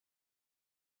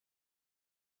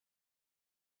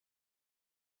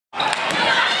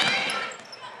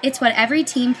It's what every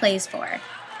team plays for,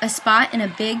 a spot in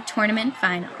a big tournament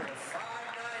final.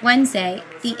 Wednesday,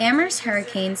 the Amherst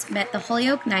Hurricanse met the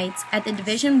Holyoke Knights at the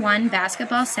Division I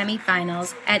basketball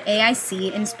semifinals at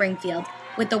AIC in Springfield,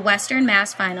 with the Western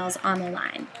Mass Finals on the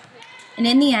line. And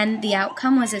in the end, the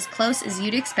outcome was as close as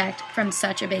you'd expect from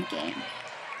such a big game.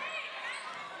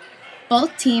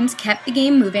 Both teams kept the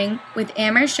game moving, with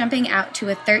Amherst jumping out to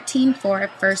a 13-4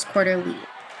 first quarter lead.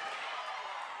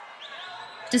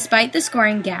 Despite the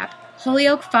scoring gap,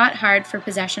 Holyoke fought hard for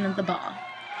possession of the ball.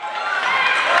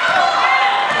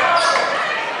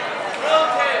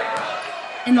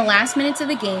 In the last minutes of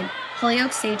the game,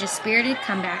 Holyoke staged a spirited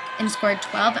comeback and scored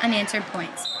 12 unanswered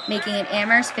points, making it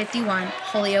Amherst 51,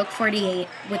 Holyoke 48,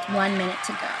 with 1 minute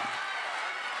to go.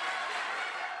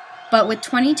 But with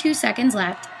 22 seconds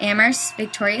left, Amherst's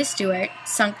Victoria Stewart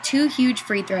sunk 2 huge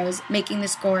free throws, making the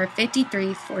score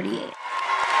 53-48.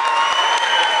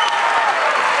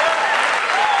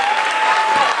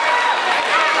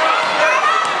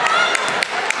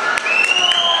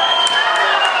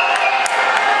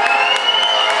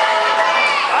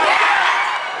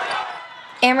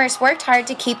 Amherst worked hard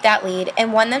to keep that lead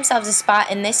and won themselves a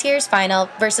spot in this year's final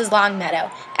versus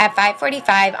Longmeadow at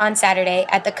 5:45 on Saturday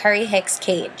at the Curry Hicks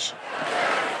Cage.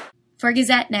 For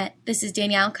GazetteNet, this is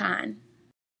Danielle Kahn.